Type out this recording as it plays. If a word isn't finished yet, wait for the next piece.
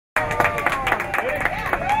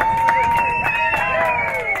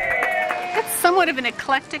somewhat of an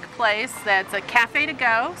eclectic place that's a cafe to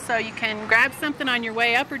go, so you can grab something on your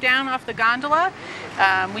way up or down off the gondola.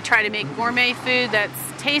 We try to make gourmet food that's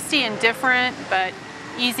tasty and different, but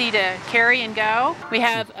easy to carry and go. We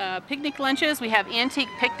have picnic lunches. We have antique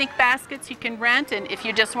picnic baskets you can rent, and if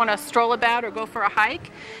you just want to stroll about or go for a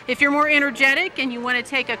hike. If you're more energetic and you want to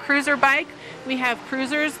take a cruiser bike, we have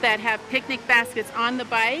cruisers that have picnic baskets on the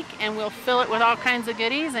bike, and we'll fill it with all kinds of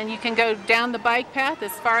goodies, and you can go down the bike path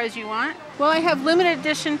as far as you want. Well, I have limited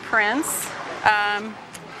edition prints.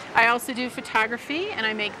 I also do photography, and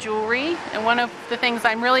I make jewelry, and one of the things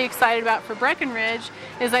I'm really excited about for Breckenridge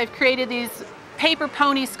is I've created these paper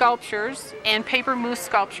pony sculptures and paper moose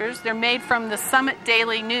sculptures. They're made from the Summit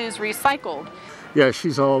Daily News recycled. Yeah,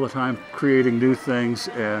 she's all the time creating new things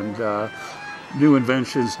and new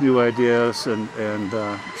inventions, new ideas, and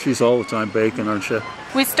she's all the time baking, aren't you?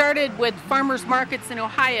 We started with farmers markets in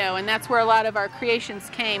Ohio, and that's where a lot of our creations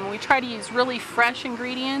came. We try to use really fresh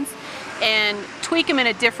ingredients and tweak them in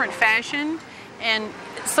a different fashion. And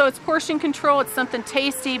so it's portion control, it's something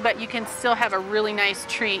tasty, but you can still have a really nice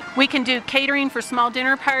treat. We can do catering for small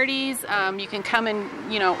dinner parties. You can come and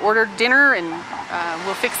order dinner, and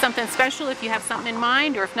we'll fix something special if you have something in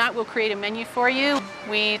mind, or if not, we'll create a menu for you.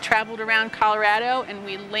 We traveled around Colorado and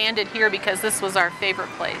we landed here because this was our favorite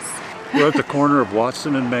place. We're at the corner of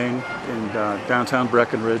Watson and Main in downtown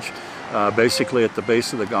Breckenridge, basically at the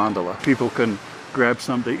base of the gondola. People can grab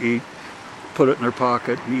something to eat, put it in their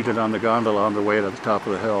pocket, and eat it on the gondola on their way to the top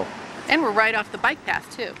of the hill. And we're right off the bike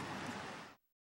path too.